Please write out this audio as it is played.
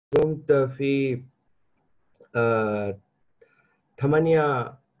قمت في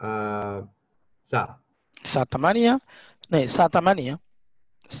ثمانية ساعة. الساعة 8. No, الساعة 8.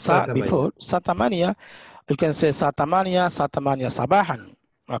 الساعة الساعة 8. before الساعة 8. You can say الساعة 8 الساعة 8 صباحا.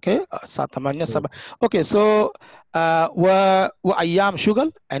 Okay, الساعة 8 صباحا. Okay, so وأيام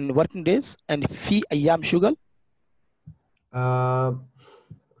شغل and working days and في أيام شغل.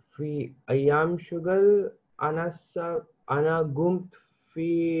 في أيام شغل أنا قمت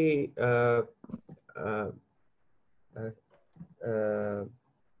في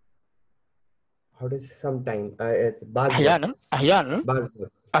how does sometime it's أحيانا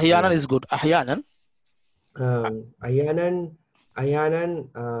yeah. is good. أحيانا أحيانا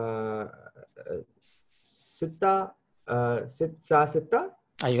ستة الساعة 6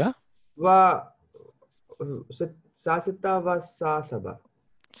 أيوة و الساعة 6 والساعة 7.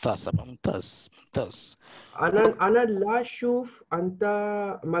 الساعة 7. ممتاز. أنا لا أشوف أنت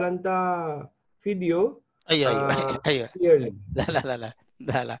فيديو أيوة clearly. لا.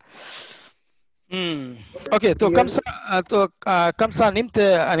 اوكي تو كم ساعة نمت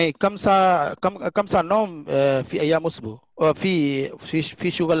يعني كم ساعة نوم في ايام اسبوع في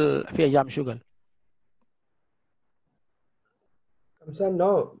شغل في ايام شغل. كم ساعة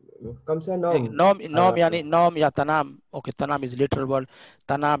نوم نوم يعني نوم يا تنام. اوكي تنام is literal word.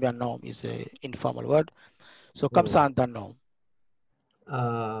 تنام يا نوم is a informal word. So كم ساعة انت نوم؟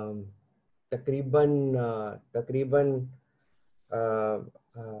 تقريبا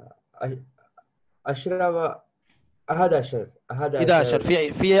 10 و 11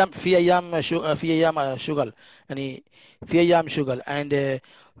 في ايام شغل يعني في ايام شغل and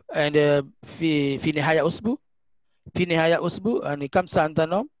في نهاية اسبوع. في نهاية اسبوع يعني كم ساعة انت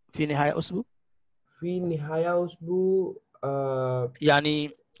نوم في نهاية اسبوع؟ في نهاية أسبوع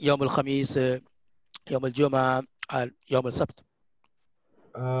يعني يوم الخميس، يوم الجمعة، يوم السبت.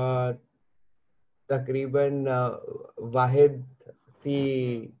 تقريبا واحد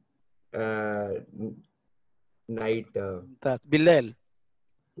في نايت بالليل.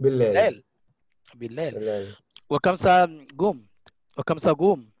 بالليل. وكم ساعة قوم وكم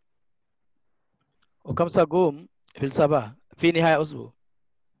ساعة قوم في الصباح في نهاية أسبوع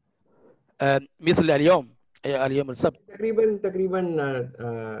مثل اليوم السبت. تقريبا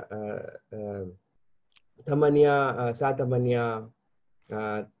 8 الساعة 8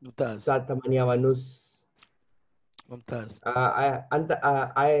 ممتاز. الساعة 8 ونص. ممتاز. أنت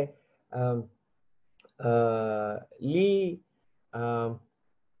لي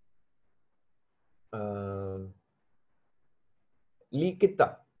لي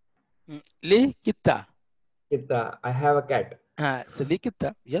كتة. I have a cat. So لي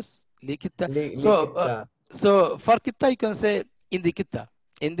كتة. Yes. لي كتة. لي كتة. So for كتة you can say in the كتة.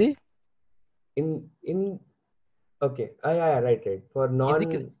 in okay. Yeah, right. For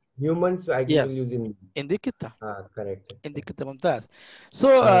non-humans, I will use in the كتة. correct. in the كتة. ممتاز. So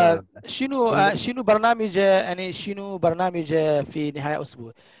شنو برنامج يعني شنو برنامج في نهاية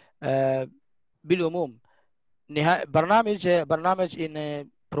أسبوع بالعموم برنامج in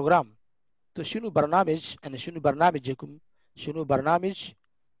program. تو شنو برنامج يعني شنو برنامجكم شنو برنامج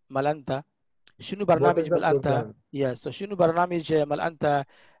مال أنت شنو What is برنامج the مال أنت program? يس شنو برنامج مال أنت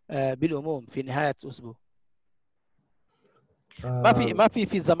بالعموم في نهاية أسبوع. ما في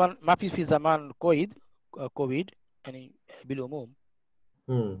زمان كوفيد يعني بالعموم.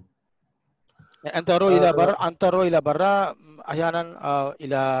 أنت رو إلى برا أحيانا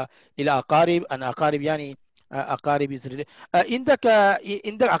إلى أقارب. أنا أقارب يعني أقارب عندك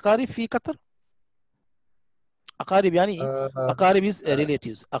أقارب في قطر. أقارب يعني أقارب is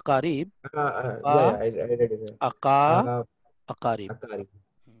relatives. أقارب yeah, I read it. أقارب.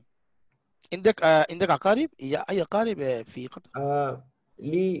 عندك أقارب أي أقارب في قطر؟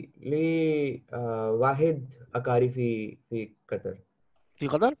 لي واحد أقاري في قطر. في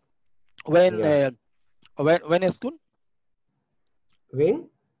قطر. وين يسكن؟ وين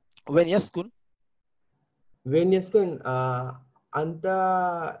يسكن؟ أنت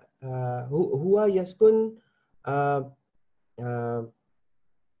هو يسكن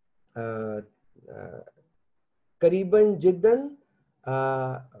قريبا جدا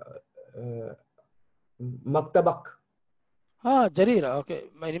مكتبك. جريرة.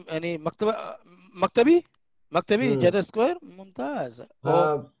 اوكي يعني مكتبي جدة سكوير. ممتاز.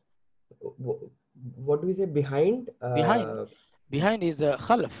 what do we say behind is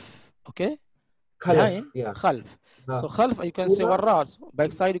خلف. اوكي خلف. خلف. So خلف you can say ورا.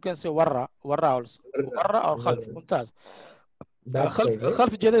 back side you can say ورا also. ورا أو خلف. ممتاز.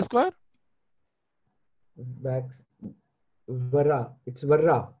 خلف جدة سكوير. ورا. It's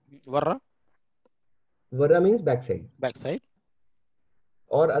ورا. ورا Vara means backside. backside.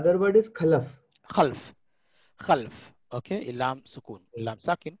 or other word is khalaf. خلف. خلف. Okay. اللام سكون. اللام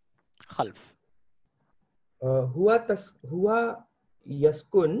ساكن. خلف. هو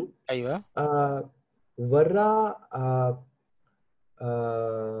يسكن أيوة. ورا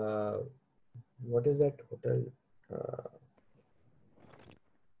what is that hotel?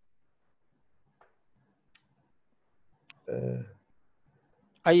 Uh,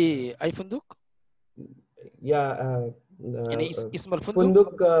 أي فندق؟ yeah, يعني اسم الفندق.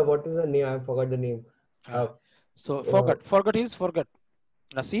 Funduk. What is the name? I forgot the name. So Uh, forgot is forgot.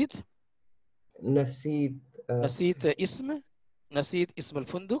 نسيت. Naseed. نسيت اسم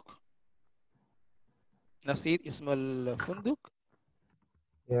الفندق. نسيت اسم الفندق.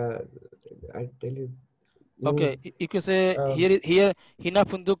 Yeah, I tell you. Okay, you can say here هنا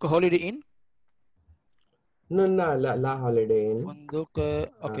فندق holiday inn. No, no, La Holiday Inn. فندق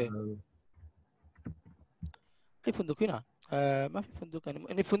اوكي. اي فندق هنا؟ ما في فندق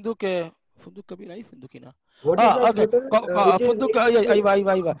يعني فندق فندق كبير. اي فندق هنا؟ What is that اوكي. hotel? Which is فندق next to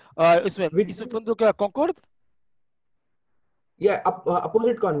ايوه which اسم is فندق كونكورد. yeah,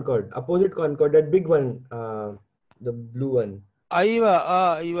 opposite Concord. Opposite Concord, that big one, the blue one.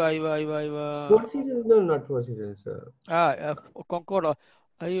 ايوه ايوه. Four Seasons? No, not Four Seasons. كونكورد.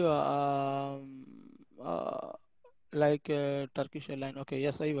 ايوه like Turkish airline. اوكي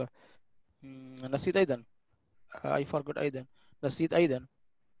يس ايوه. نسيت ايضا. I forgot ايضا. نسيت ايضا.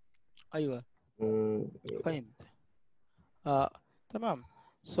 ايوه فهمت. تمام.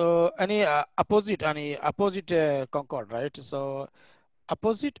 So any opposite concord, right? So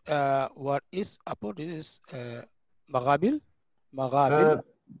opposite what is opposite is مغابل. مغابل.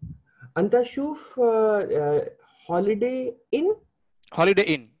 أنت شوف Holiday Inn. holiday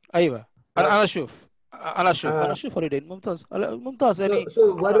inn. ايوه. uh, انا اشوف uh, holiday inn. ممتاز ممتاز يعني. so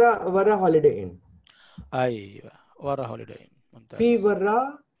ورا Holiday Inn. ايوه ورا holiday inn. في ممتاز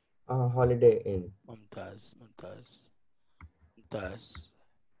ورا Holiday Inn. ممتاز ممتاز.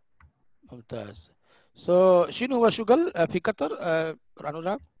 ممتاز. So شنو هو شغل في قطر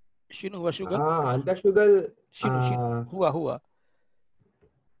رانوراك؟ شنو هو شغل؟ أنت شغل شنو هو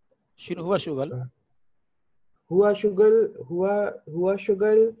شنو هو شغل؟ هو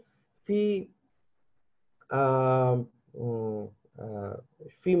شغل في آه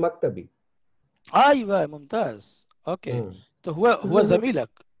في مكتبي. ايوه ممتاز. اوكي. تو هو زميلك.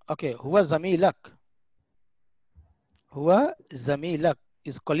 اوكي هو زميلك. هو زميلك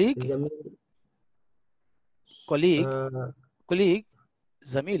is colleague. زميل. colleague. colleague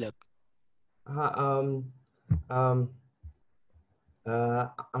زميلك. ها آم آه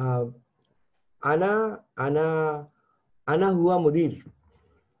آه أنا أنا أنا هو مدير.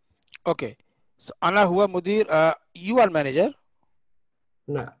 اوكي. so انا هو مدير. you are manager.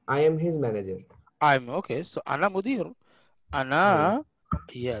 No, I am his manager. I'm okay. so انا مدير. انا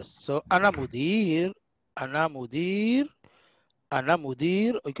yes. so انا مدير. انا مدير. انا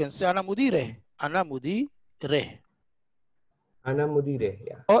مدير. you can say انا مديره. انا مديره. أنا مديره.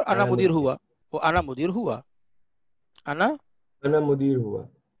 Yeah. or انا أنا مدير مدير. هو. وانا مدير هو. انا أنا مدير هو.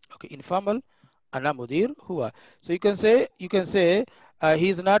 okay informal. أنا مدير هو. So you can say he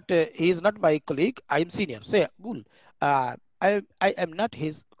is not my colleague. I am senior. Say قول I am not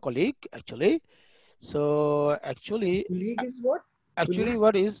his colleague actually. So Colleague is what? actually Colleague.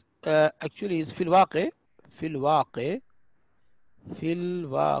 what is actually is في الواقع. في الواقع. في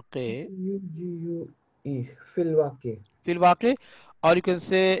الواقع. G-U-E. في الواقع. في الواقع. or you can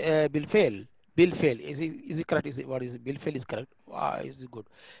say بالفعل. بالفعل is it correct? Is it what is it? بالفعل is correct. Is it good?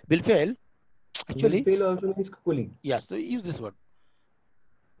 بالفعل actually. بالفعل also means colleague. yes. So use this word.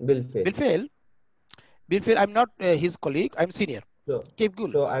 بالفعل. بالفعل. بالفعل I'm not his colleague. I'm senior. كيف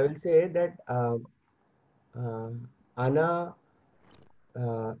قول؟ So I will say that أنا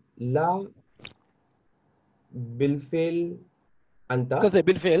لا بالفعل أنت. Because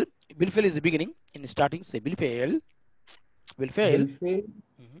بالفعل. بالفعل is the beginning. In starting say بالفعل. بالفعل. بالفعل.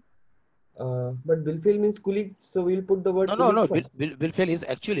 But بالفعل means colleague, so we'll put the word No colleague first. بالفعل is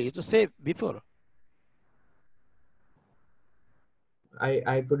actually to say before.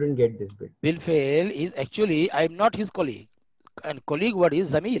 I couldn't get this bit. بالفعل is actually I'm not his colleague. And colleague what is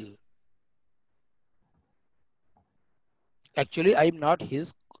زميل. Actually I am not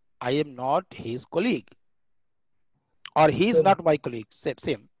his colleague. Or he is So not my colleague.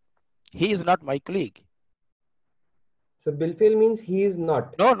 Same. He is not my colleague. بالفعل means he is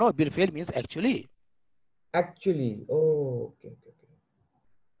not. No بالفعل means actually. Actually. Oh, okay.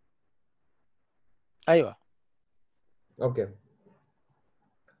 أيوة. Okay.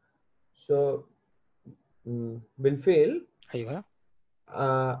 So بالفعل أيوة.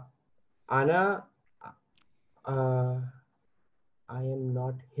 أنا I am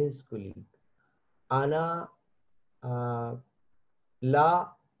not his colleague. Ana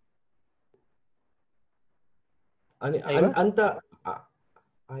la أيوة. anta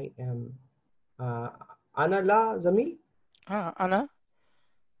I am uh, Ana la zamil.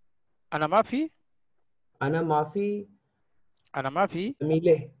 أنا ما في. Ana mafi أنا ما في.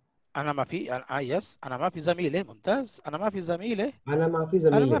 zamile. أنا ما في. يس، أنا ما في زميلة. ممتاز. أنا ما في زميلة. Ana mafi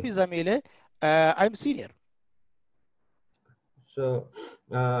أنا ما في zamile. زميلة. I'm senior. So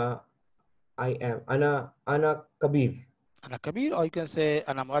I am Ana kabir. أنا كبير. or you can say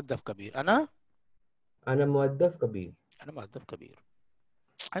أنا مؤدب كبير. Ana muaddaf kabir. أنا مؤدب كبير.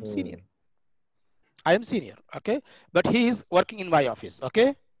 I'm senior. Hmm. I am senior. Okay. But he is working in my office.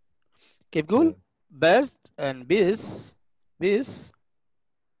 Okay. كيف Hmm. قول؟ best and bis. Bis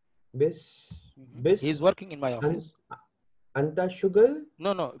He is bis working in my an, office. anta shugal.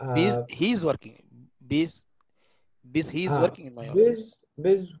 No. Bis, Uh, he is working. Bis, he is ah, working in my office.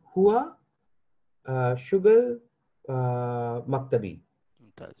 biz hua shugal maktabi.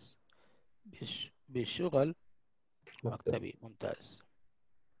 ممتاز. بشغل Maktabi. مكتبي. ممتاز.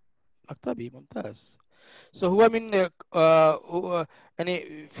 مكتبي. ممتاز. So هو من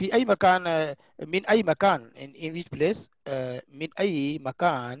يعني في أي مكان، من أي مكان in which place، من أي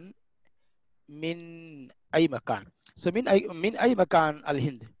مكان، من أي مكان. So من أي مكان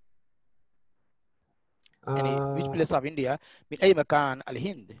الهند، يعني which Uh, place of India. من أي مكان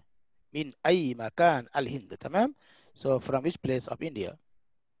الهند. من أي مكان الهند. تمام. So from which place of India.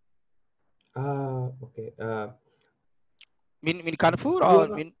 okay. من كارفور أو هو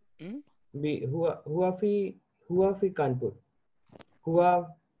من هو في كانبور. هو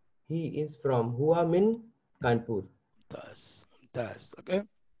he is from هو من كانبور. ممتاز. ممتاز. Okay.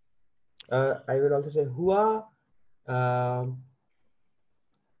 I will also say هو uh,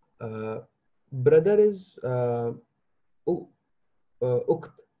 brother is أ-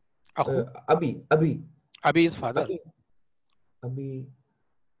 أخت أخو. أبي أبي is father. أبي أبي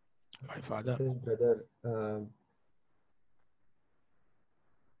My what father. is brother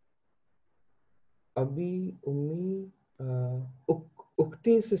أبي أمي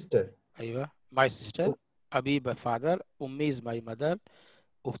أختي sister. أيوة. My sister. أبي my father. أمي is my mother.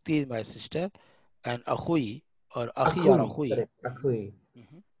 أختي is my sister. And أخوي or أخي or أخوي أخوي. correct أخوي.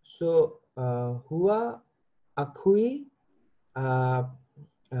 Mhm. So هو أخوي uh,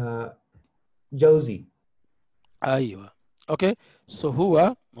 uh, جوزي. أيوة. Okay. So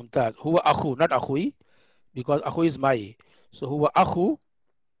هو ممتاز. هو أخو not أخوي because أخو is my. So هو أخو.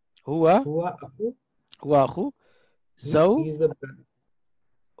 هو هو أخو هو أخو he زو. is the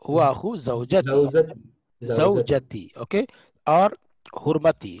هو أخو زوجتي. زوجتي زوجتي زوجتي. Okay. or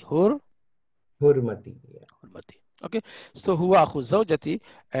حرمتي. حرمتي. حرمتي. Okay. So هو أخو زوجتي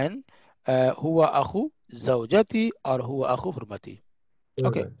and هو أخو زوجتي or هو أخو حرمتي. Okay.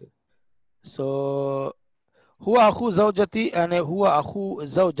 حرمتي. So هو أخو زوجتي يعني هو أخو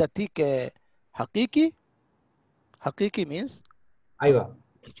زوجتك حقيقي. حقيقي means أيوة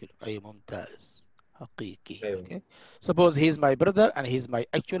actually. أي ممتاز. حقيقي. أيوة. Okay. Suppose he is my brother and he is my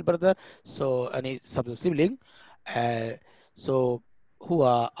actual brother. So any sibling. Uh, so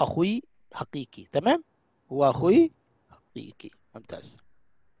هو أخوي حقيقي. تمام. هو أخوي حقيقي. ممتاز.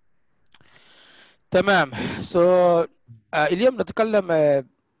 تمام. So اليوم نتكلم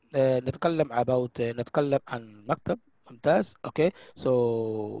نتكلم about نتكلم عن مكتب. ممتاز. اوكي. So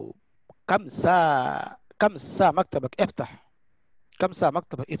كم ساعة مكتبك افتح. كم ساعة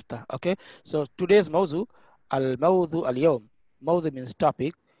مكتبك افتح. اوكي. So today's الموضوع اليوم. موضوع means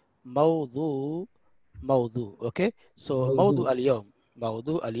topic. موضوع. اوكي. So موضوع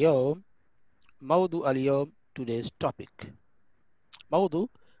موضوع اليوم today's topic. موضوع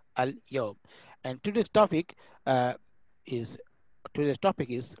اليوم. And uh, is today's topic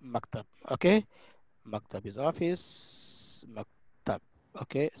is مكتب. Okay. مكتب is office. مكتب.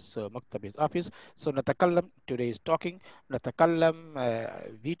 Okay. So مكتب is office. So نتكلم today is talking. نتكلم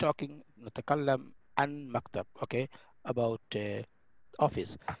we talking. نتكلم عن مكتب. Okay. About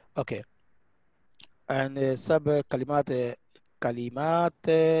office. Okay. And سب كلمات كلمات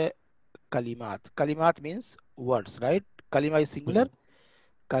كلمات means words, right? كلمة is singular.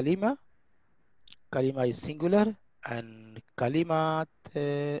 كلمة is singular and كلمات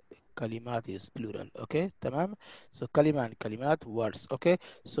is plural. Okay. تمام. So كلمة and كلمات words. Okay.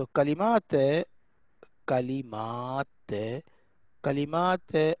 So كلمات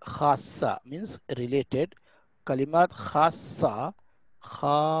خاصة means related. كلمات خاصة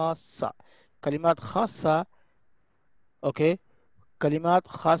كلمات خاصة. Okay. كلمات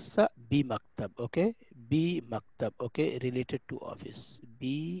خاصة بمكتب. Okay. بمكتب. Okay. Related to office.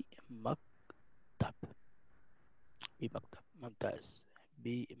 بمكتب. بمكتب. ممتاز.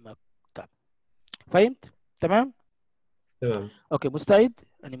 بمكتب. فهمت؟ تمام. تمام. اوكي مستعد؟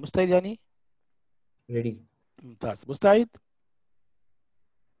 يعني مستعد يعني. ready. ممتاز. مستعد.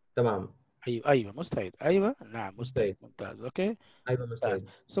 تمام. ايوه ايوه مستعد. ايوه نعم مستعد. مستعد. ممتاز. اوكي أيوة ممتاز. مستعد.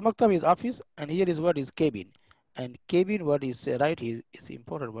 So مكتب is office and here is what is cabin. And cabin what is right is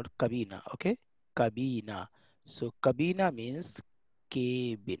important word cabina. Okay. Cabina. So cabina means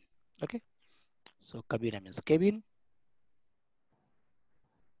cabin. Okay. So cabina means cabin.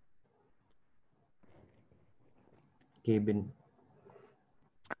 cabin.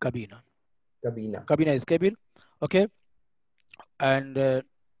 Cabina. Cabina. Cabina is cabin. Okay. And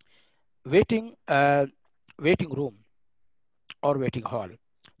waiting room or waiting hall.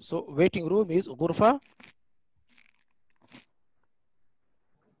 So waiting room is غرفة.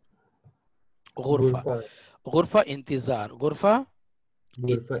 غرفة. غرفة. غرفة انتظار. غرفة.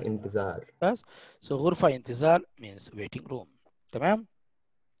 غرفة انتظار. Yes. So غرفة انتظار means waiting room. تمام.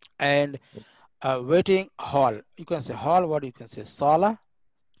 And waiting hall. You can say hall. What you can say? Sala.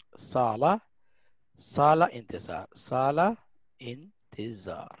 Sala. Sala انتظار. Sala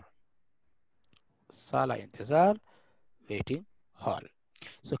انتظار. Sala انتظار. Waiting hall.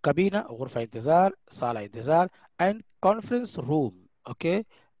 So cabina, غرفة انتظار, صالة انتظار, and conference room. Okay,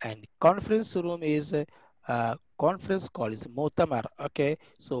 and conference room is conference call is مؤتمر. Okay,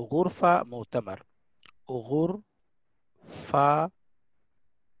 so غرفة مؤتمر. غرفة.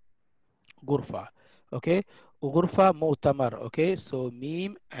 غرفة. Okay, غرفة مؤتمر. Okay, so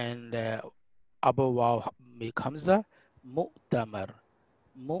meme and أبو واو make همزة. مؤتمر.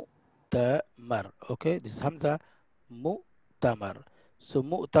 مؤتمر. Okay, this is همزة. مؤتمر. So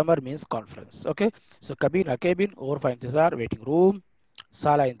مؤتمر means conference. Okay. So cabin cabin, غرفة انتظار waiting room,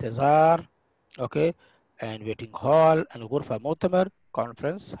 صالة انتظار. Okay. And waiting hall and غرفة مؤتمر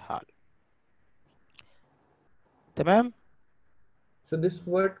conference hall. تمام. So this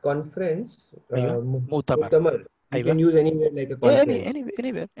word conference, أيوة مؤتمر. مؤتمر, we can أيوة. use anywhere like a Yeah,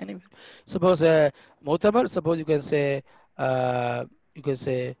 conference. anywhere. Suppose مؤتمر. Suppose uh, you can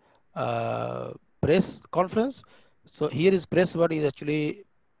say uh, press conference. So here is press word is actually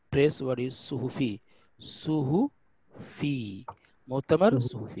press word is suhufi. Suhufi. مؤتمر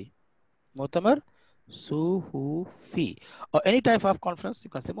So, suhufi. مؤتمر suhufi. Or any type of conference you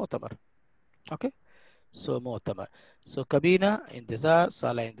can say مؤتمر. Okay. So مؤتمر. So كابينة انتظار,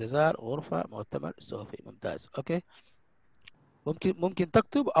 صالة انتظار, غرفة, مؤتمر, صحفي. ممتاز. Okay. ممكن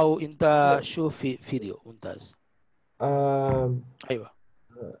تكتب او انت yeah. شوف في فيديو. ممتاز. um, ايوه.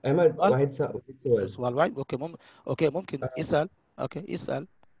 أحمد سؤال. واحد سؤال. سؤال واحد. اوكي اوكي ممكن uh, اسال. اوكي اسال.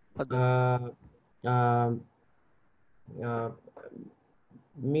 تفضل. uh, um, uh,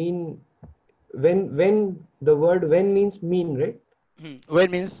 mean, when the word when means mean, right?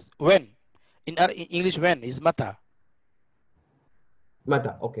 When means when. In English when is mata.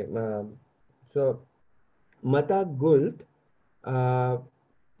 Mata. Okay. So Mata Gult, uh,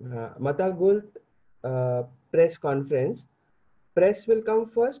 Mata Gult, uh, press conference. Press will come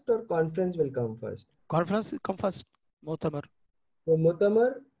first or conference will come first? Conference come first. مؤتمر. So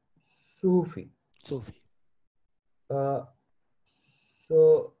Mutamar Sufi. صوفي. Uh,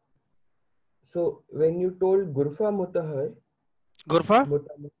 so so when you told Gurfa Mutahar, غرفة.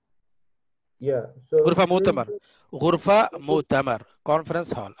 Mutamar, yeah. So غرفة shouldn't مؤتمر. غرفة مؤتمر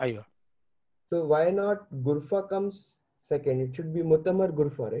conference hall. ايوه. so why not Gurfa comes second? It should be Mutamar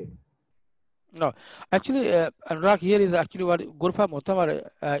Gurfa, right? No, actually, Anurag, here is actually what غرفة مؤتمر.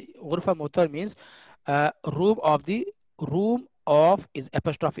 غرفة مؤتمر means room of is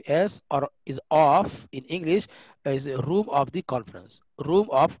apostrophe s or is of in English is a room of the conference. Room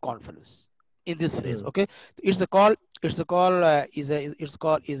of conference. In this phrase, Hmm. okay, it's a call. It's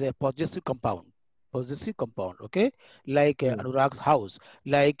a possessive compound. Possessive compound. Okay, like Hmm. Anurag's house,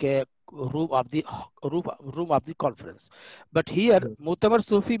 like room of the room of the conference. But here, Hmm. Mutamar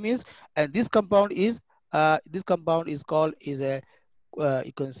Sufi means, and this compound is called is a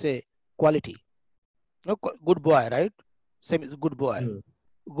you can say quality. No, good boy, right? Same is good boy. Hmm.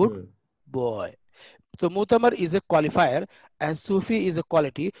 Good Hmm. boy. So Mutamar is a qualifier and Sufi is a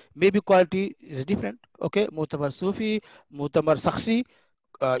quality. Maybe quality is different. Okay, Mutamar Sufi, Mutamar Saksi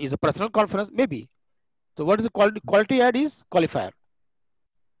is a personal conference. Maybe. So what is the quality? Quality add is qualifier.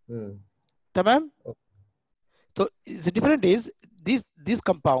 Hmm. Tamam? Okay. So the different is this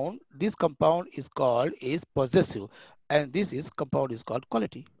compound is called is possessive, and this is compound is called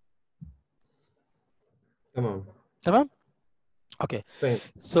quality. Come on. Tamam? Okay. Fine.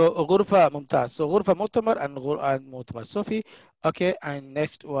 So غرفة ممتاز. So غرفة مؤتمر and مؤتمر صوفي. Okay. And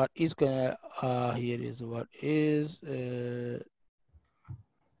next what is gonna here is what is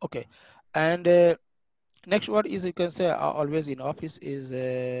okay. And Next word is, you can say, always in office is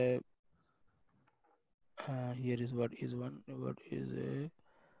here is what is one what is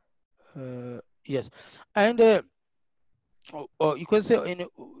yes, and you can say in,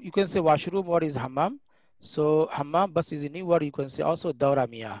 you can say washroom, what is hammam. So hammam bus is a new word. You can say also daura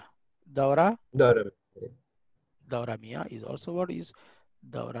mia. Daura, Dharam. daura mia is also what is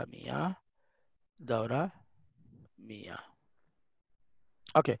daura mia, daura mia.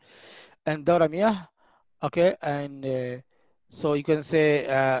 Okay, and daura mia. Okay, and so you can say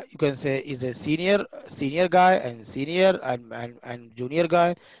is a senior guy and senior and junior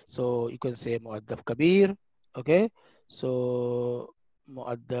guy. So you can say muaddaf kabir. Okay, so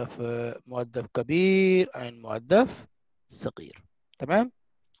muaddaf kabir and muaddaf صغير. تمام.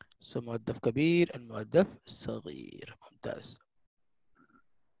 So muaddaf kabir and muaddaf صغير. ممتاز.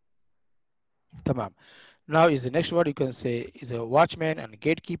 تمام. Now is the next word, you can say is a watchman and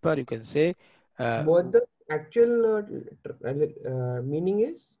gatekeeper. You can say What the actual meaning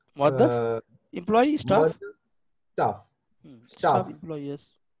is? muaddaf, Uh, employee, what staff. the staff? Staff Staff. employee,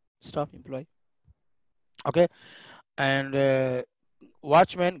 yes. Staff employee. Okay. And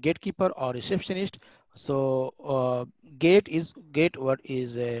watchman, gatekeeper, or receptionist. So gate word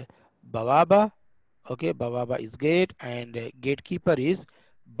is bawaba. Okay, bawaba is gate, and gatekeeper is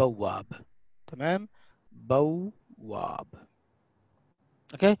bawab. Tamam, bawab.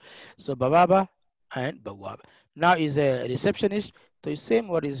 Okay, so bawaba and bawab. Now is a receptionist. So same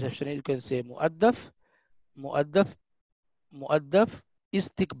word is receptionist. You can say muaddaf, muaddaf, muaddaf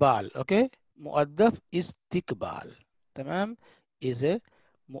istiqbal. Okay, muaddaf istiqbal. Tamam, is a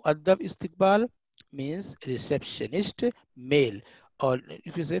muaddaf istiqbal means receptionist male, or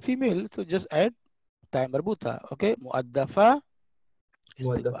if you say female, so just add ta marbuta. Okay, muaddafa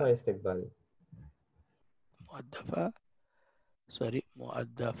Muaddafa istiqbal, istiqbal. muaddafa, sorry,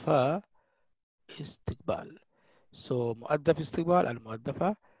 muaddafa istiqbal. So muaddaf istiqbal and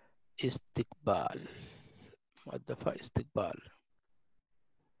muaddafa istiqbal, muaddafa istiqbal,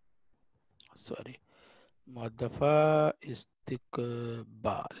 sorry, muaddafa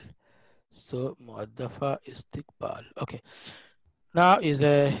istiqbal. So muaddafa istiqbal. Okay. Now is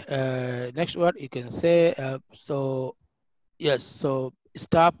a next word, you can say so yes, so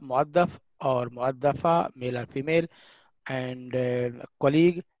staff muaddaf or muaddafa, male or female, and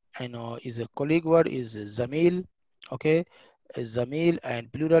colleague, I know is a colleague word is zamil. Okay, zamil,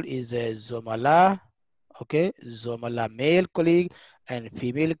 and plural is zomala. Okay, zomala, male colleague, and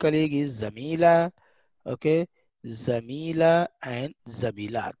female colleague is zamila. Okay, zamila and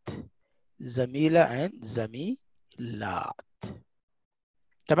zamilat, zamila and zamilat.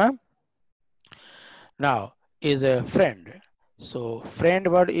 Tamam. Now is a friend. So friend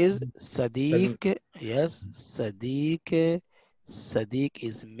word is Sadiq. Sadiq. Yes, Sadiq. Sadiq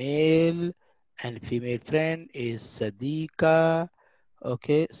is male, and female friend is Sadiqa.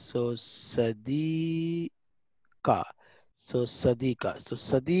 Okay, so Sadiqa. So Sadiqa. So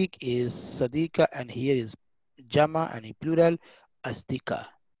Sadiq is Sadiqa, and here is Jama, and in plural Asdika.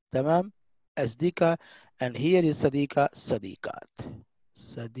 Tamam? Asdika, and here is Sadiqa, Sadiqat.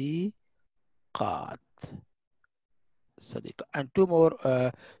 Sadiqat. Sadiqa. And two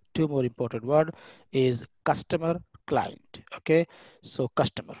more important word is customer, client. Okay, so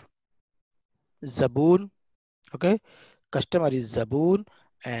customer, Zaboon. Okay, customer is Zaboon,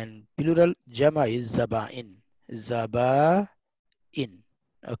 and plural Jama is Zabain. Zabain.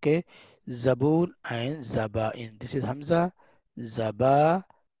 Okay, Zaboon and Zabain. This is Hamza. Zabain.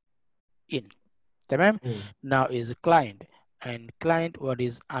 Tamam. Hmm. Now is client, and client what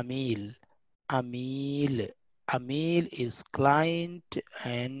is Amil. Amil. Amil is client,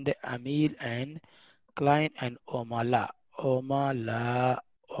 and Amil and client, and Omala. Omala.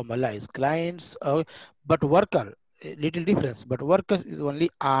 Omala is clients. But worker, a little difference. But workers is only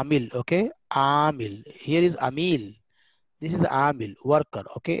Amil. Okay, Amil. Here is Amil. This is Amil, worker.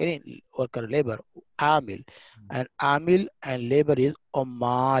 Okay, any worker, labor. Amil, and Amil and labor is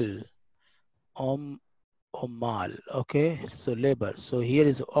Omal. Om Omal. Okay, so labor. So here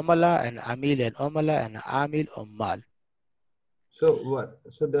is Omala and Amil and Omala and Amil Omal. So what?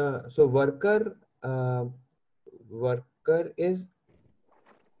 So worker worker is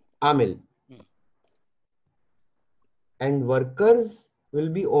Amil, Hmm, and workers will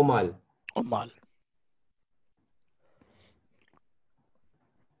be Omal. Omal.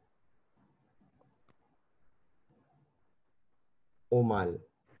 Omal.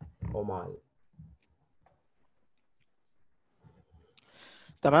 Omal.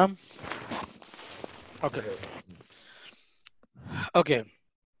 تمام. اوكي. Great. اوكي.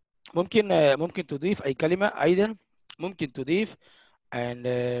 ممكن تضيف اي كلمة ايضا. ممكن تضيف and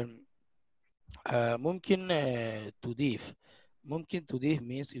ممكن تضيف. ممكن تضيف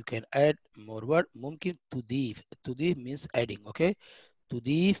means you can add more word. ممكن تضيف. تضيف means adding. Okay.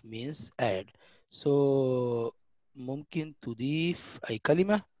 تضيف means add. So ممكن تضيف أي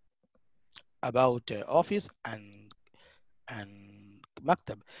كلمة about office and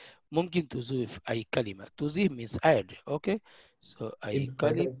مكتب. ممكن تضيف أي كلمة. تضيف means add. Okay. So أي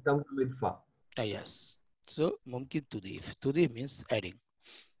كلمة. It comes with fa. Yes. So ممكن تضيف. تضيف means adding.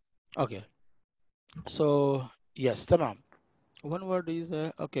 Okay. So yes, تمام. One word is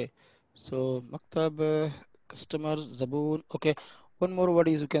okay. So maktab, customer, zaboon. Okay. One more word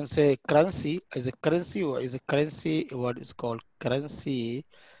is you can say currency. Is a currency or is a currency? What is called currency?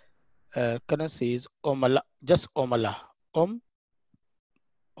 Currency is omala. Just omala. Omla.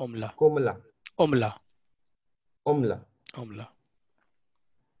 Komala, Omla. omla, Omla.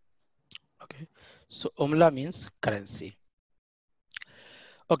 Okay. So omla means currency.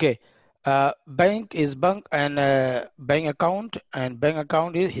 Okay. Bank is bank and bank account, and bank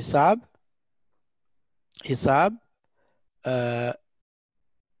account is hisab. Hisab. Uh,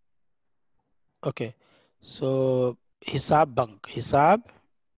 okay. So hisab bank. Hisab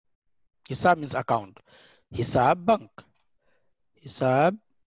means account. Hisab bank. Hisab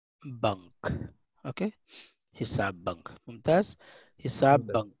bank. Okay. Hisab bank. Mumtaz. Hisab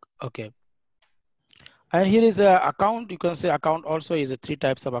mumtaz. bank. Okay. And here is a account. You can say account also is a three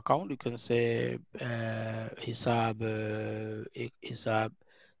types of account. You can say hisab,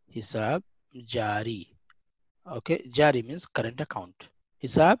 hisab, jari. Okay. Jari means current account.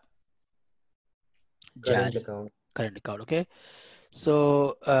 Hisab, Current jari, account. current account. Okay.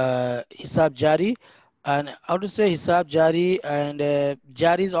 So hisab jari, and how to say hisab jari, and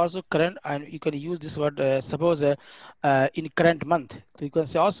jari is also current, and you can use this word. Suppose in current month, so you can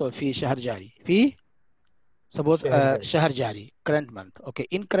say also fi shahr jari. Fi suppose Shahar jari. shahr jari, current month. Okay,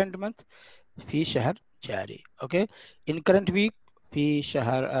 in current month fi shahr jari. Okay, in current week fi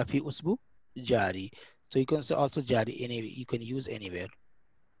shahr fi usbu jari. So you can say also jari. Any you can use anywhere.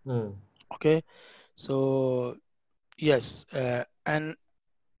 Hmm. Okay, so yes, and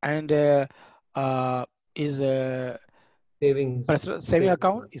uh, is a Savings, personal saving savings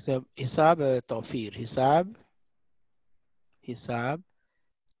account account. is a hisab tawfir. Hisab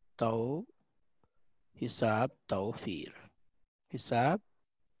taw hisab tawfir. Hisab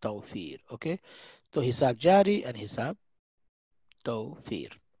tawfir. Okay. So hisab jari and hisab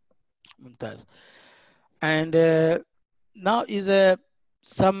tawfir. Mumtaz. And now is a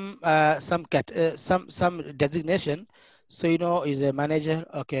some designation. So is a manager.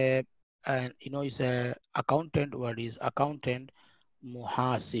 Okay. And is a accountant. What is accountant?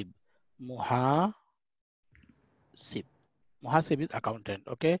 Muhasib. Muhasib. Muhasib is accountant.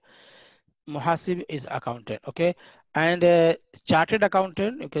 Okay. Muhasib is accountant. Okay. And chartered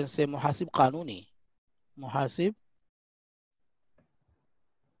accountant, you can say muhasib kanuni. Muhasib,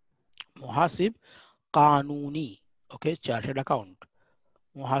 muhasib kanuni. Okay. Chartered account.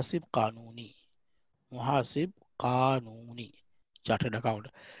 Muhasib kanuni. Muhasib kanuni. Chartered account.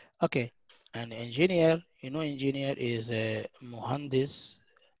 Okay. And engineer, engineer is a muhandis.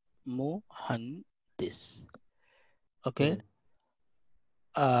 Muhandis. Okay.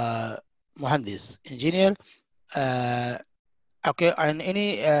 Hmm. Muhandis. Engineer. Uh, Okay, and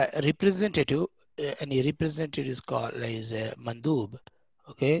any representative is called is mandub.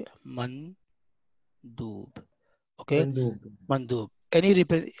 Okay, mandub. Okay, Mandub. mandub.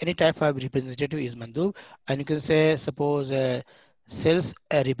 Any type of representative is mandub, and you can say suppose sales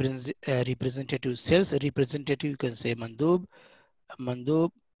representative, sales representative. You can say mandub, mandub,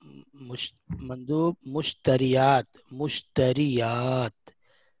 mandub, mustariyat,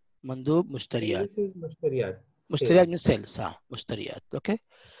 mandub, mustariyat. Sales is mustariyat. Mustariyat Sales. means sales. Mustariyat. Okay.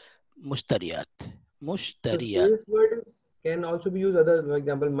 Mustariyat. So Mustariyat. sales word can also be used other, for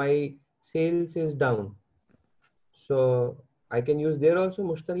example, my sales is down. So I can use there also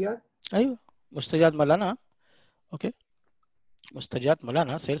mustariyat. أيوة. mustariyat malana. Okay. mustariyat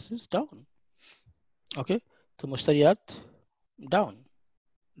malana. Sales is down. Okay. So mustariyat down.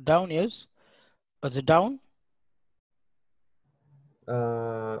 Down is what's it down?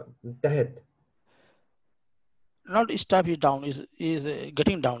 Tahat. Not stop is down. Is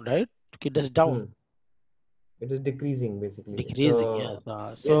getting down, right? Okay. That's down. Hmm. It is decreasing basically. Decreasing. So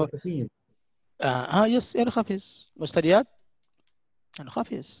Yes. So ينخفض. yes. ينخفض. mustariyat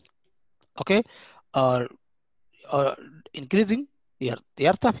ينخفض. Okay. Or or increasing.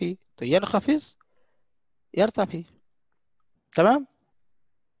 يرتفي. तो ينخفض يرتفي. تمام.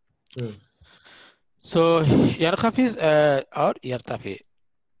 Hmm. So ينخفض or يرتفع.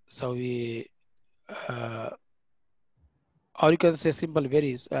 So we uh, or you can say simple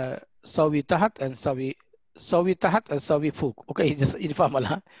varies. Sawi tahat and sawi tahat and sawi fuk. Okay, it's just informal.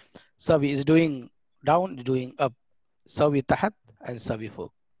 Huh? Sawi is doing down, doing up. Sawi tahat and sawi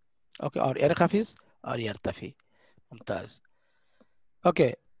fuk. Okay, or yarkhafiz or yartafi. Mumtaz.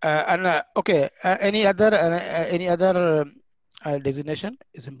 Okay, and okay, any other designation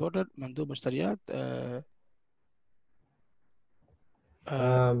is important. Mandub mustariyat. Uh,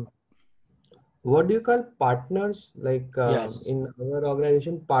 Um, what do you call partners? Like yes. in our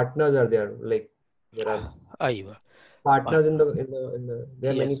organization, partners are there. Like there are Aywa. partners in Partner. the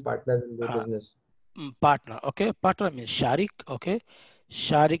there are many Yes. partners in the Uh, business. Partner. Okay, partner means sharik. Okay,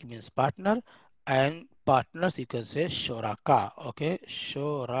 sharik means partner, and partners you can say shoraka. Okay,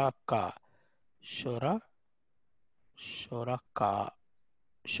 shoraka, shora, shoraka,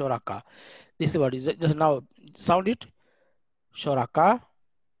 shoraka. This is what is it? Just now sound it. Shoraka,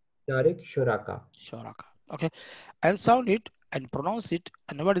 Sharik Shuraka. shoraka. Okay, and sound it and pronounce it.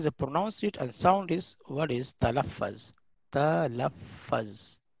 And what is a pronounce it and sound is what is talaffaz.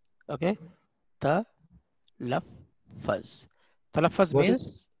 Talaffaz. Okay, talaffaz. Talaffaz What is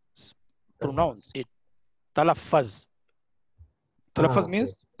means uh, pronounce it. Talaffaz. Talaffaz okay?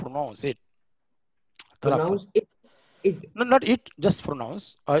 means pronounce it. Talaffaz. Pronounce it. No, not it, just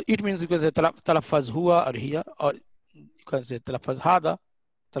pronounce. It means you can say talaffaz huwa or here, or you can say talaffaz hada.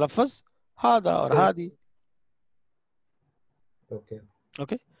 Talaffaz hada or Tell hadi. okay.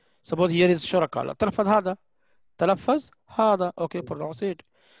 Okay. Suppose here is shuraka. Talaffaz hada. Talaffaz hada. Okay, pronounce it.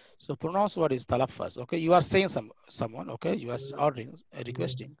 So pronounce what is talaffaz. Okay, you are saying someone. Okay, you are ordering,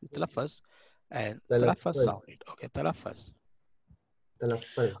 requesting talaffaz, and talaffaz Talaffuz. sound it. Okay, talaffaz.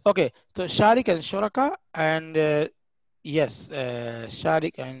 Talaffuz. Okay, so sharik and shuraka and yes,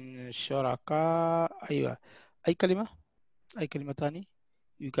 sharik and shuraka. أيوة. أي كلمة؟ أي كلمة تاني?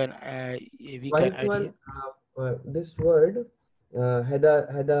 You can we can Which add one? here. This word, had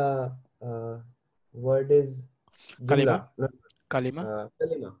a word is كلمة jumla, not كلمة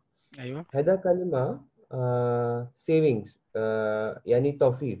kalima. أيوة. Had a kalima savings, yani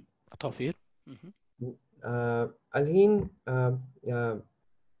tawfir. توفير. مهم. الحين uh,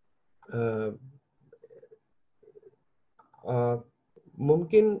 uh,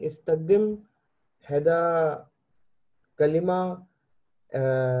 ممكن استخدم هذا كلمة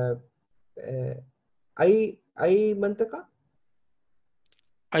آه، أي منطقة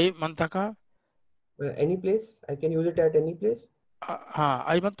أي منطقة any place I can use it at any place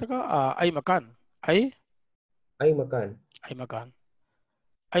ها أي منطقة أي مكان أي أي مكان أي مكان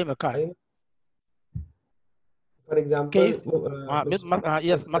أي مكان أي for example كيف يس مثلا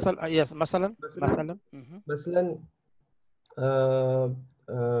مثلا يس مثلا مثلا مثلا مهم. مثلا آه،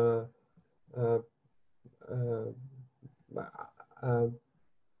 آه، آه، آه، آه،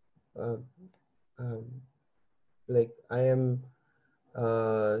 آه، آه, like I am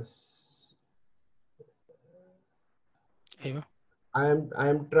uh, أيوة. I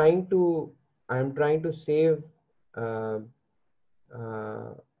am trying to save uh,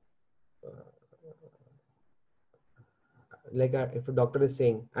 uh, like if a doctor is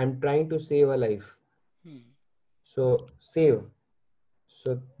saying I'm trying to save a life, Hmm. so save,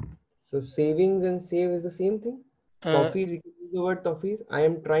 so savings and save is the same thing. Uh, Tawfir, you can use the word tawfir. I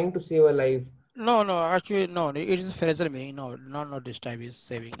am trying to save a life. no, no, actually, no. It is phrasal meaning. No, not this type is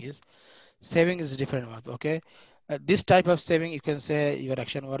saving is. Saving is different one. Okay, this type of saving you can say your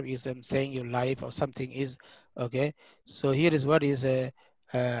action verb is saying your life or something is okay. So uh, here is what is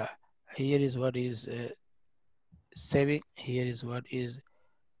saving. Here is what is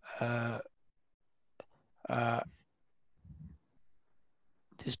uh, uh,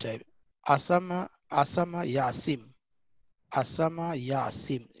 this type. Asama yasim. Asama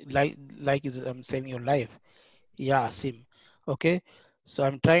yasim. Like is saving your life. Yasim. Okay. So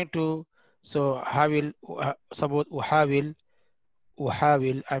I'm trying to. So حاول suppose أحاول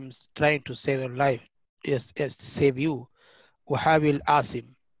I'm trying to save your life. Yes, yes, save you. أحاول Asim.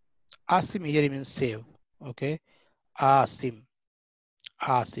 Asim here means save. Okay. Asim.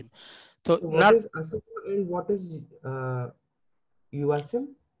 Asim. So So what not is asim and what is uasim?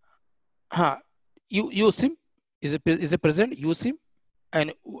 huh. You Usim is a present Usim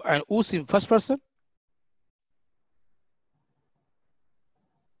and Usim first person.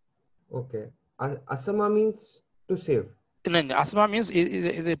 Okay, asama means to save, And then Asma means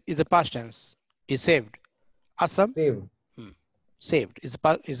is a past tense. Is saved. Asam save, hmm, saved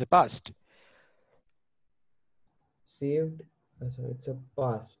is a past. saved. So it's a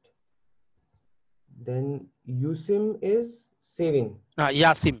past. Then usim is saving.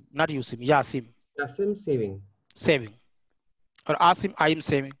 Yasim, not Usim. Yasim Yasim saving. saving or Asim I am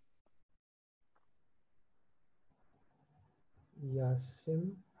saving.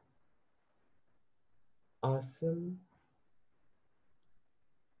 Yasim. Asim,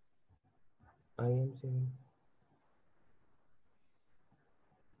 I am saving.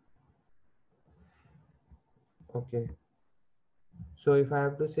 Okay. So if I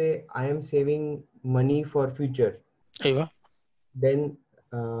have to say I am saving money for future, أيوة. then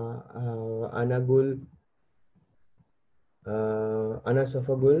أنا أقول أنا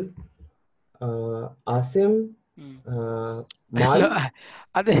سوف أقول عاصم Mm. No, مال.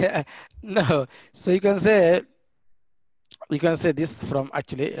 no. So you can say this from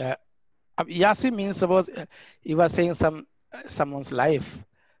actually. Yasi means suppose you are saying someone's life,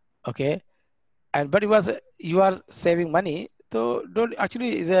 okay, and but you are saving money. So don't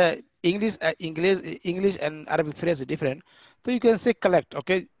actually the English and Arabic phrase is different. So you can say collect,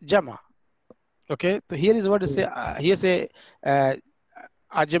 okay, jama, okay. So here is what you say. Here say uh,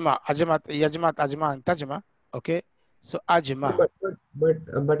 ajma, tajma, okay. So But ajma. but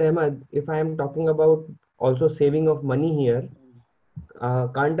but but Ahmad, if I am talking about also saving of money here,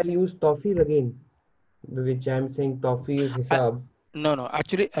 can't I use tawfir again? Which I am saying tawfir Uh, hisab. no.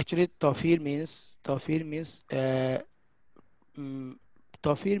 Actually, mm,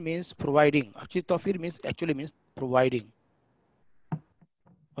 tawfir means providing. Actually, tawfir means providing.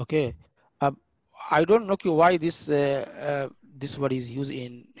 Okay. Uh, I don't know why this word is used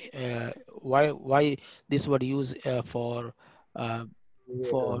in why this word used uh, Saving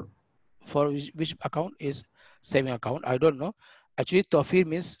for account. which account is saving account. I don't know. Actually, tawfir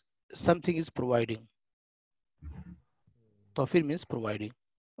means something is providing. Tawfir means providing.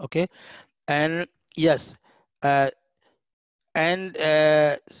 Okay. And yes, uh, and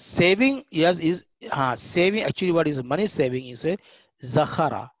saving, yes, is saving. Actually, what is money saving is a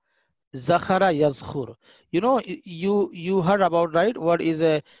zakhara. Zakhara yazkhur. You know, you heard about, right? What is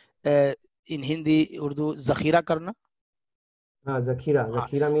a in Hindi, Urdu, zakhira karna? Zakhira. Ah,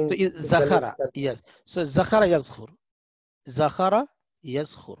 Zakhira so means is to zakhara. collect. Yes. So zakhara yazkhur. Zakhara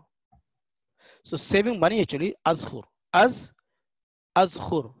yazkhur. So saving money actually azkhur.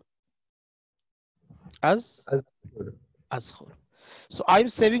 Azkhur. Az Azkhur. azkhur. So I'm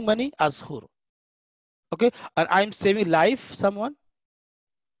saving money azkhur. Okay, and I'm saving life someone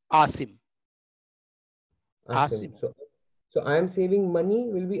Asim. Asim. Asim. So I am saving money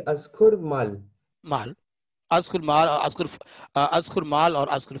will be Azkhur Mal. Mal. Azkur mal or azkur mal or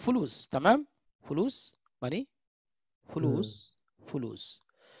azkur fulus. Tamam? Fulus. Money. Hmm. Fulus. Fulus.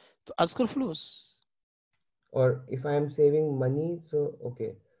 So azkur fulus. Or if I am saving money, so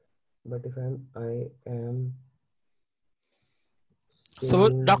okay. But if I am So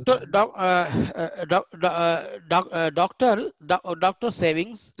saving doctor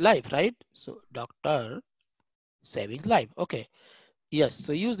savings life, right? So doctor savings life. Okay. Yes.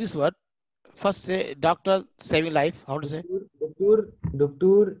 So use this word. First say doctor saving life. How to say?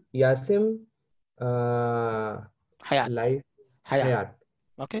 Doctor Yasim uh, Hayat. life Hayat. Hayat.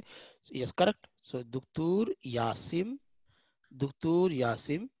 Okay. So, yes, correct. So Duktur Yasim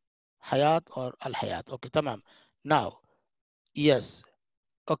Hayat or Al Hayat. Okay, tamam. Now, yes.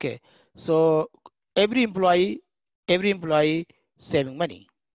 Okay. So every employee saving money.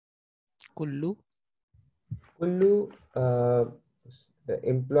 Kullu. Kullu the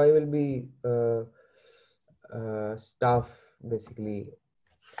employee will be staff basically.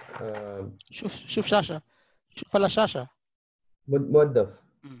 Uh, Shuf Shasha. Shuf ala Shasha. Muaddaf.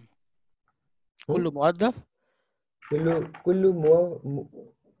 Mm. Hmm? Kullu Muaddaf. Kullu kullu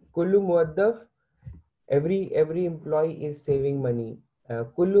kullu muaddaf. Every employee is saving money.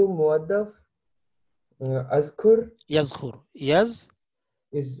 Kullu muaddaf azkur Yazkhur.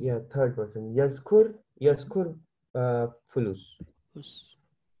 is yeah third person. Yazkur fulus.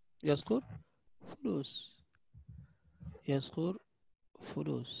 Yazkhur. Fulus. Yazkhur.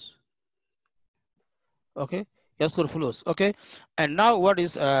 Fulus. Okay. Yazkur fulus. Okay. And now what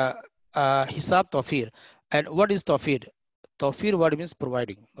is hisab tawfir? And what is tawfir? Tawfir word means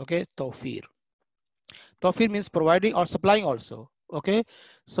providing. Okay. Tawfir. Tawfir means providing or supplying also. Okay.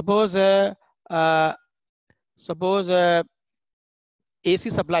 Suppose uh, suppose AC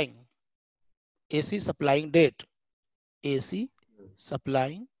supplying. AC supplying date. AC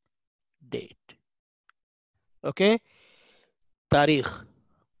supplying date. Okay. Tarikh.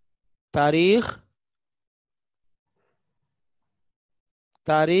 Tarikh.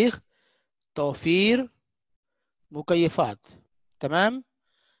 Tarikh. Tawfir. مكيفات. تمام. Hmm.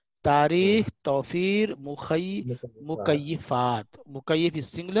 تاريخ توفير Mukallafat. مكيفات. مكيف is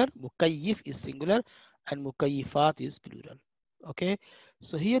singular, مكيف is singular, and مكيفات is plural. Okay.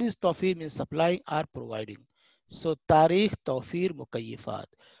 So here is توفير means supplying or providing. So تاريخ توفير مكيفات.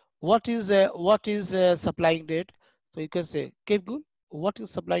 What is supplying date? So you can say كيف قول what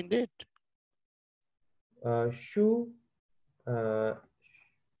is supplying date? Shu, uh,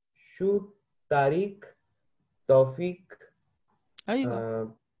 Shu, Tariq, Tawfiq, أيوة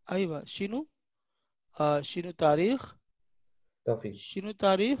uh, أيوة شنو تاريخ Tawfiq. شنو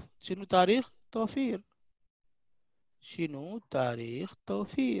تاريخ توفير شنو تاريخ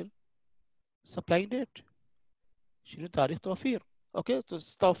توفير supplying date شنو تاريخ توفير. Okay, so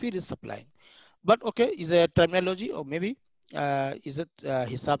توفير is supplying, but okay is a terminology, or maybe is it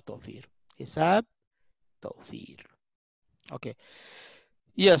حساب توفير حساب توفير. Okay,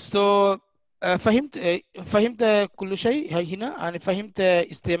 yes, so فهمت كل شيء هاي هنا، يعني فهمت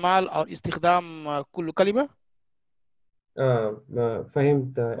استعمال أو استخدام كل كلمة.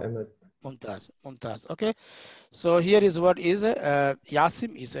 فهمت أحمد. ممتاز ممتاز. Okay, so here is what is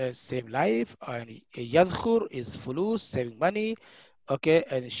Yasim is a save life, and يذخر is فلوس saving money. Okay,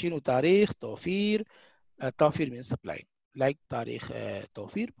 and شنو تاريخ توفير. توفير means supplying, like تاريخ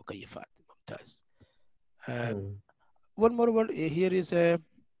توفير مكيفات. ممتاز. Uh, Hmm. one more word here is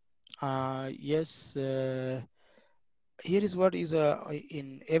yes, here is what is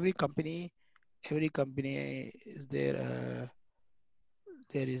in every company is there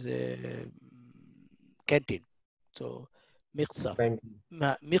there is a canteen. So مقصف. Fine.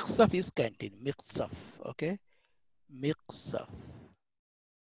 مقصف is canteen. مقصف. Okay, مقصف,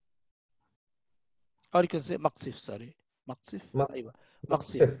 or you can say مقصف. Sorry, مقصف. Mak- أيوة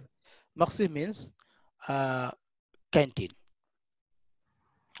مقصف. Maksif. مقصف means canteen.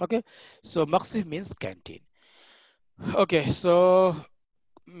 Okay, so مقصف means canteen. Okay, so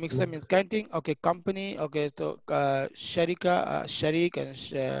mixer means Maksif. canteen. Okay, company. Okay, so sharika, sharik and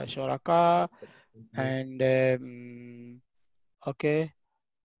shuraka, and okay,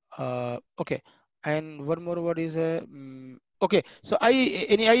 okay, and one more word is okay. So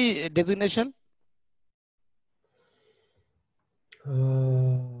any I designation.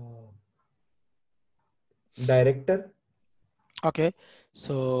 Uh, Director. Okay,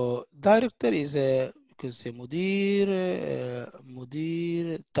 so director is a, you can say mudir,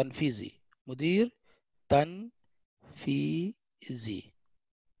 mudir tanfizi, mudir tanfizi,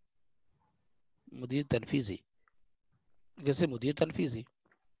 mudir tanfizi. You can say mudir tanfizi,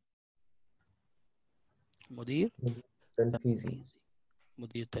 mudir Tanfizi. tanfizi,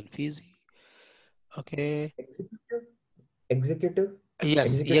 mudir tanfizi. Okay. Executive. Executive.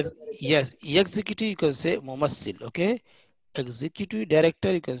 Yes, Executive yes, director. yes. Executive, you can say mumassil. Okay. Executive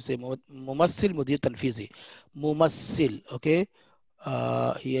director, you can say mumassil mudir tanfizi. Mumassil. Okay.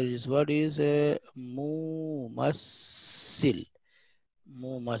 Here is what is mumassil.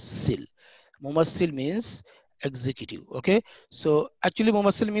 Mumassil. Mumassil means executive. Okay. So actually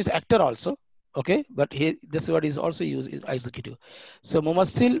mumassil means actor also. Okay. But here this word is also used is executive. So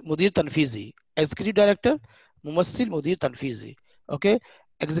mumassil mudir tanfizi. Executive director, mumassil mudir tanfizi. Okay.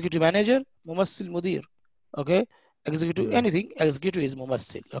 Executive manager, mumassil mudir. Okay. Executive Hmm. anything. Executive is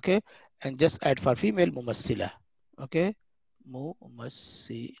mumassil. Okay. And just add for female mumassila. Okay.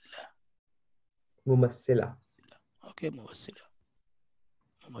 Mumassila. Mumassila. Okay. Mumassila.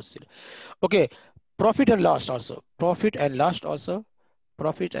 Mumassila. Okay, profit and loss also. Profit and loss also.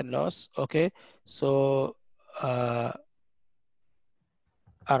 Profit and loss. Okay, so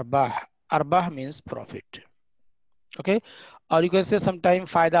arbah. Arbah means profit. Okay, or you can say sometime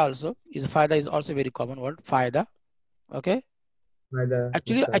faida also. Faida is also a very common word. Faida. Okay, Father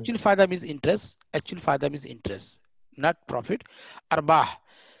actually Nuksan. faida means interest. Actually faida means interest, not profit. Arbah.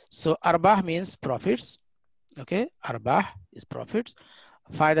 So arbah means profits. Okay, arbah is profits.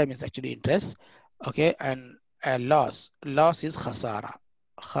 Faida means actually interest. Okay, and loss is khasara.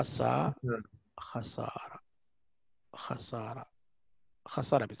 khasa Hmm. khasara khasara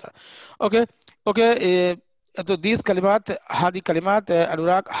khasara means okay. Okay, तो these कलिमात هذه كلمات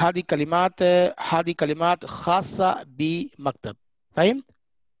Anurag هذه كلمات خاصة بمكتب. فهمت؟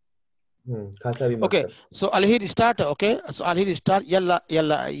 Khasa bhi Okay, maktab. so I'll hit start. Okay, so I'll hit start.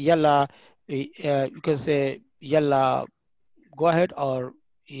 يلا you can say يلا, go ahead, or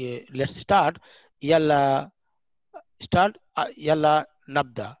let's start. يلا start. يلا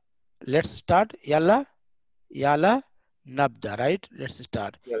نبدأ. Let's start. يلا نبدأ. Right? Let's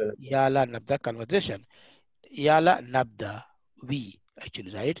start. Yalla. يلا نبدأ conversation. يلا نبدأ. We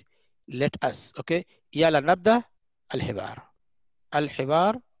actually, right? Let us. Okay. يلا نبدأ الحوار.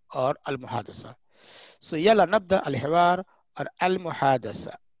 الحوار or المحادثة. So يلا نبدأ الحوار or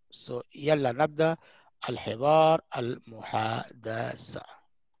المحادثة. So يلا نبدأ الحوار المحادثة.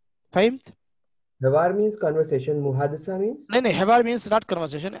 فهمت؟ Hawar means conversation. Muhadasa means नहीं नहीं, हिवार means not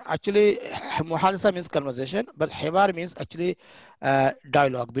conversation. Actually, muhadasa means conversation, but hiwar means actually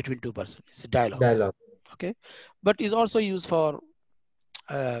dialogue between two persons. It's a dialogue. dialogue. Okay, but is also used for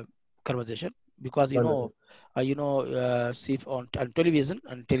uh, conversation. because Wonderful. see on television,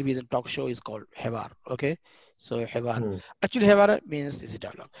 and television talk show is called حوار. Okay, so حوار Hmm. actually حوار means is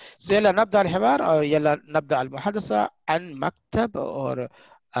dialogue. So يلا نبدأ الحوار أو يلا نبدأ المحادثة عن مكتب or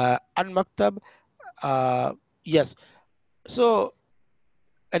عن مكتب. Yes. So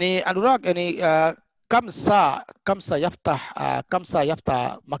يعني أنوراق يعني كم ساعة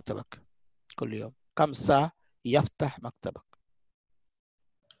يفتح مكتبك كل يوم؟ كم ساعة يفتح مكتبك؟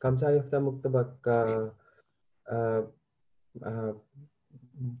 كم ساعة يفتح مكتبك؟ آه، آه،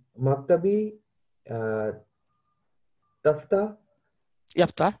 مكتبي تفتح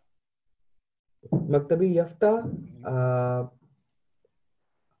يفتح مكتبي يفتح آه،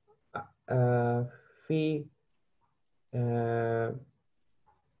 آه، في آه،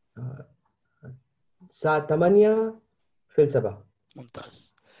 آه، الساعة 8 في الصباح.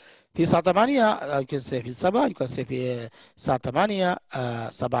 ممتاز. في الساعة 8 you can say في الصباح, you can say في الساعة 8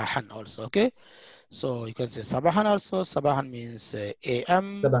 صباحا also. Okay, so you can say صباحا also. صباحا means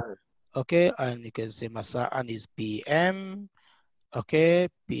AM. صباحا. Okay, and you can say مساء is PM. Okay,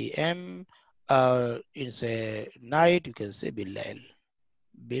 PM. In say night you can say بالليل.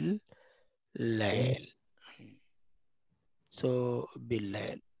 بالليل. So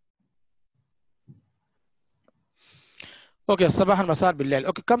بالليل. اوكي صباحا مساء بالليل.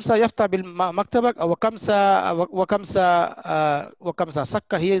 اوكي كم ساعة يفتح بمكتبك او وكم ساعة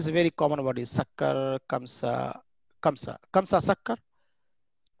سكر. here is a very common word is سكر. كم ساعة سكر.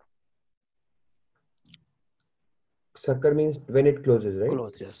 Sucker means when it closes, right?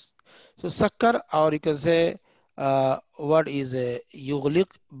 close. Yes. So سكر, or you can say word is يغلق,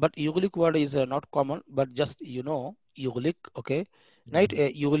 but يغلق word is not common, but just يغلق. Okay, right.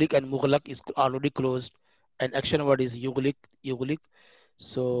 يغلق and مغلق is already closed, and action word is يغلق.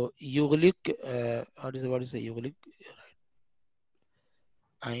 So يغلق, what is يغلق.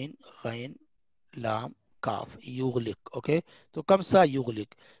 عين غين لام كاف يغلق. Okay, so كم ساعة يغلق.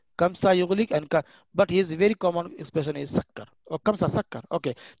 كم ساعة يغلق and but his very common expression is سكر or كم ساعة سكر.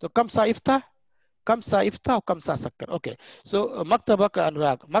 Okay, so كم ساعة يفتح. كم ساعة يفتح وكم ساعة سكر. Okay, so مكتبك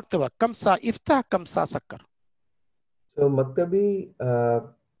أنراج. مكتبك كم ساعة يفتح كم ساعة سكر. So مكتبي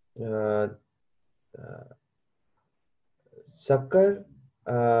آه، سكر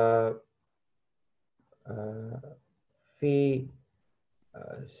آه، في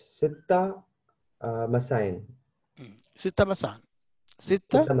 6 مساء. 6 مساء.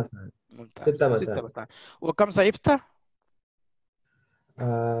 6. 6 مساء. ممتاز. 6 6 مساء. مساء. وكم ساعة يفتح.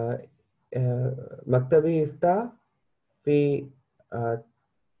 آه، مكتبي يفتح في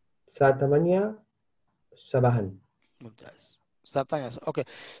الساعة 8 صباحا. ممتاز. ساعة تانية. Okay,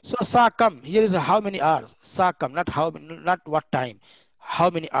 so ساعة كم. Here is how many hours. ساعة كم, not how, not what time. How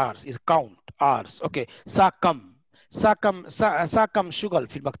many hours is count hours. Okay, ساعة كم. ساعة كم شغل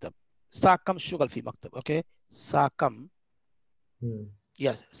في المكتب. ساعة كم شغل في المكتب. Okay, ساعة كم. مم.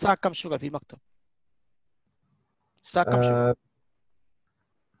 Yes, ساعة كم شغل في المكتب. ساعة كم شغل.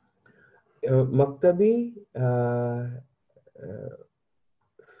 آه، مكتبي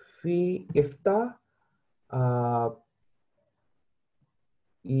في يفتح آه،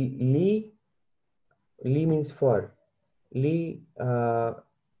 لي لي means for لي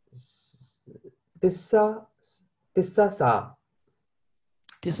 9 ساعة. 9 ساعة.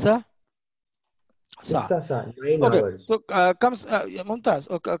 9 ساعة 9 Okay, hours. so ممتاز.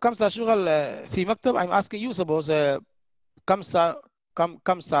 Okay, كم ساعة شغل في مكتب. I'm asking you suppose كم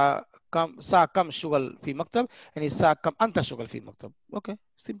ساعة كم شغل في مكتب. يعني ساعة كم أنت شغل في مكتب. Okay,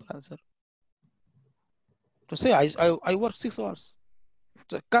 simple answer. To say I work 6 hours.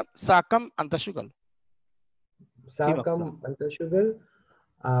 So, ساعة كم أنت شغل في ساعة مكتب. كم أنت شغل؟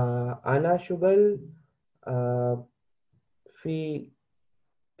 أنا شغل في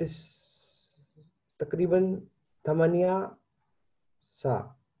تس تقريبا 8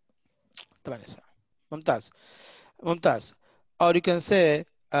 ساعة. 8 ساعة. ممتاز. ممتاز. Or you can say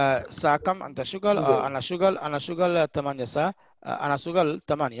ساعة كم أنت شغل. أنا شغل 8 ساعة. أنا شغل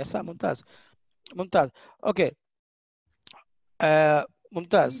 8 ساعة. ممتاز. ممتاز. Okay. Every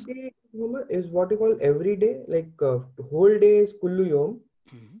ممتاز. day Muhammad, is what you call every day, like whole day is kullu yom.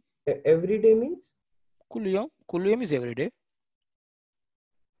 Every day means, كل يوم is every day.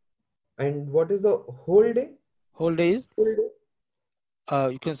 and what is the whole day? Whole day is Full day.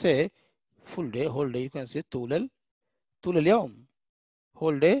 you can say full day. Whole day you can say طول اليوم.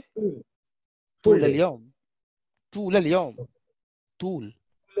 Whole day Full, full طول day. اليوم. طول اليوم. طول.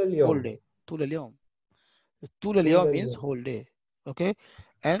 طول Whole اليوم. day. طول اليوم. طول طول اليوم means اليوم. whole day. Okay,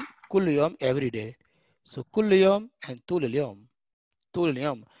 and كل يوم every day. So كل يوم and طول اليوم. طول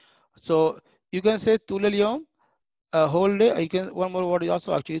اليوم. So you can say طول اليوم whole day. You can one more word is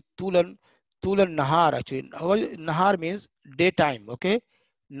also actually طولا. Tul al Nahar actually. Nahar means daytime. Okay.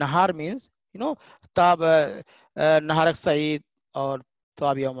 Nahar means, you know, tab Naharak Said or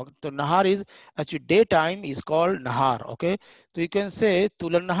tab Yawmak. So Nahar is actually daytime is called Nahar. Okay. So you can say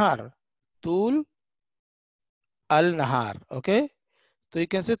Tul al Nahar. Tul al Nahar. Okay. So you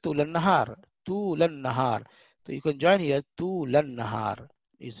can say Tul al Nahar. Tul al Nahar. So you can join here Tul al Nahar.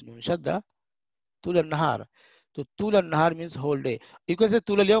 Is Nun Shadda. Tul al Nahar. So Tul al Nahar means whole day. You can say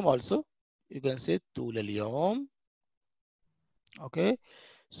Tul al Yawm also. You can say Tul al Yawm. Okay.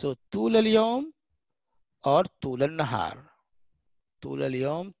 So طول اليوم or طول النهار. طول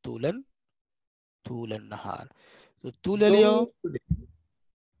اليوم طول النهار. So طول Yom اليوم. means today.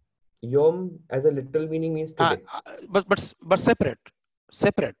 Yom as a literal meaning means today. But separate,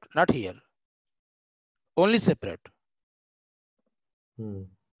 not here. Only separate. Hmm.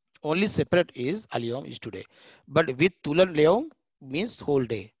 Only separate is al-yawm is today. But with طول اليوم means whole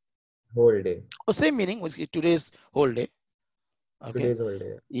day. Whole day. Or same meaning with today's whole day. Okay. Today's whole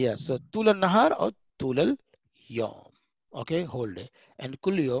day. Yeah. So طول النهار or طول اليوم. Okay, whole day. And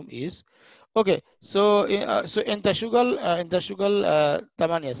كل يوم is okay. So so انت شغل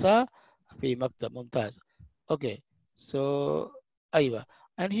 8 ساعة في مكتب ممتاز. Okay. So أيوة.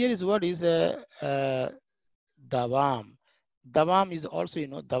 And here is what is دوام. Dawam is also, you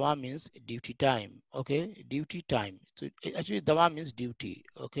know, dawam means duty time. Okay, duty time. So actually, dawam means duty.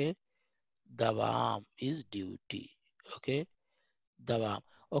 Okay, dawam is duty. Okay, dawam.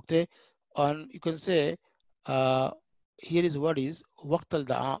 Okay, and you can say, uh, here is what is waqt al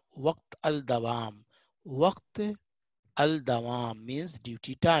dawam. Waqt al dawam. Waqt al dawam means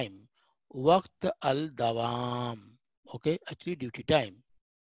duty time. Waqt al dawam. Okay, actually duty time.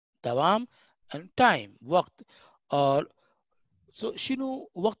 Dawam and time. Waqt. Or so شنو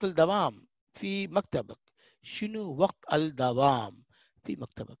وقت الدوام في مكتبك؟ شنو وقت الدوام في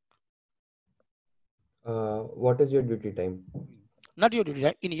مكتبك؟ What is your duty time? Not your duty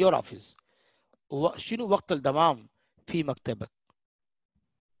time, in your office. شنو وقت الدوام في مكتبك؟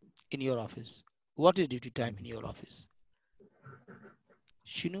 In your office. What is duty time in your office?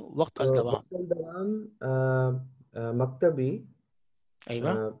 شنو وقت الدوام؟ وقت الدوام مكتبي.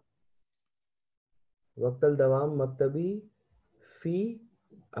 أيوة. uh, وقت الدوام مكتبي في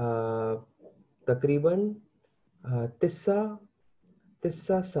تقريبا تسعة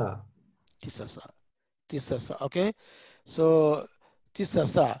ساعة. تسع ساعة. Okay. So تسع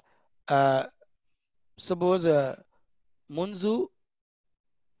ساعة. Suppose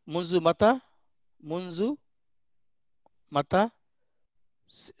منذ متى؟ منذ متى؟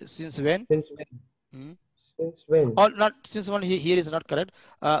 Since when? Since when? Hmm? Since when? Or not, since one here is not correct.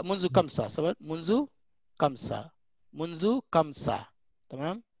 Munzu kamsa. So munzu kamsa. Munzu kamsa.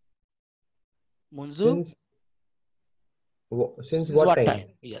 Tamam? Munzu. Since Since what what time? time?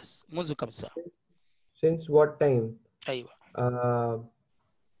 Yes. Munzu kamsa. Since what time? أيوة.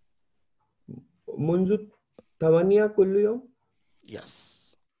 منذ 8 كل يوم.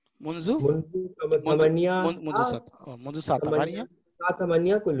 Yes. منذ منذ 8 منذ ساعة. منذ الساعة 8 الساعة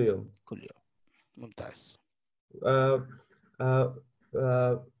 8 كل يوم. كل يوم. ممتاز. Uh, uh,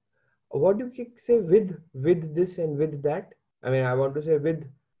 uh, what do you say with this and with that? I mean, I want to say with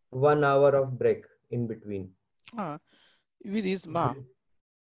 1 hour of break in between. With is ma.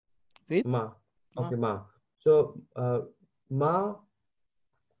 With Ma. ma. Okay, ma. So ma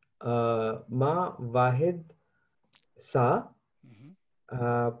ma wahid sa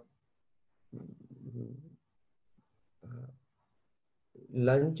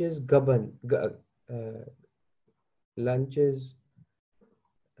lunch is gaban. Lunch is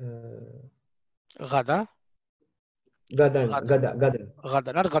غدا. gadan. غدا. Gada. Gada.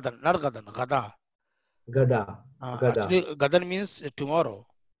 غدا. Not غدا. Not غدا. غدا. Gada. Gada. Actually, غدا means tomorrow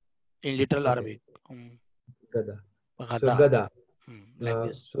in literal Okay. Arabic. Gada. So غدا. gada. Like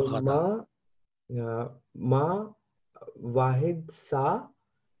this. So غدا. ma wahid sa.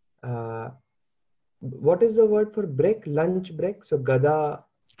 What is the word for break? Lunch break. So gada.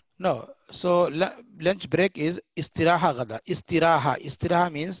 No. So lunch break is istiraha غدا. Istiraha.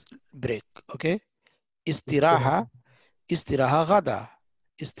 Istiraha means break. Okay. Istiraha. Istiraha غدا.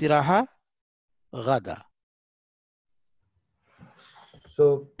 Istiraha غدا.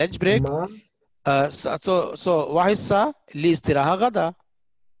 So Lunch break. ma So واحد ساعة لاستراحة غدا.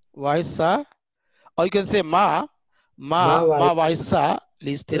 واحد ساعة. Or you can say ما wahid واحد ساعة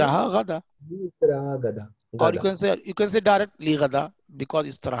لاستراحة غدا. gada. Or Gada. you can say direct لغدا because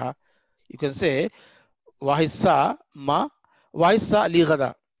استراحة. You can say واحد ساعة واحد ساعة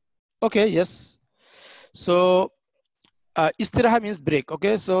لغدا. Okay, yes. So istiraha means break.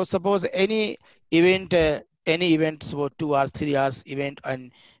 Okay, so suppose any event, so 2 hours, 3 hours event,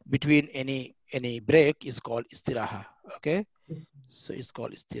 and between any break is called istiraha. Okay, so it's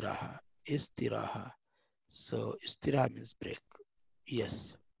called istiraha. Istiraha. So istiraha means break.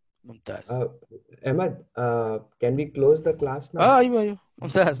 Yes, mumtaz. Ahmad, can we close the class now? Ah, you.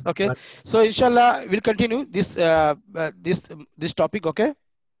 Mumtaz. Okay, One, so inshallah we'll continue this topic. Okay,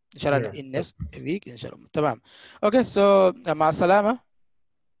 inshallah yeah. in next week. Inshallah. Tamam. Okay, so ma salama.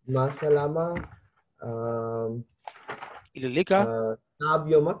 Masalama. Um, Ilika. Tab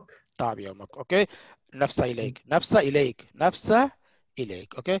yomak. طاب يومك. Okay, نفسه إليك نفسه إليك نفسه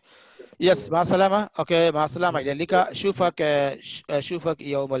إليك. Okay, يس مع السلامة. اوكي مع السلامة إلى اللقاء. اشوفك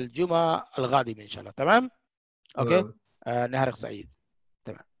يوم الجمعة القادم ان شاء الله. تمام. اوكي. تمام. نهارك سعيد.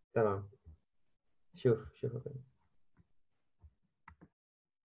 تمام. تمام. شوف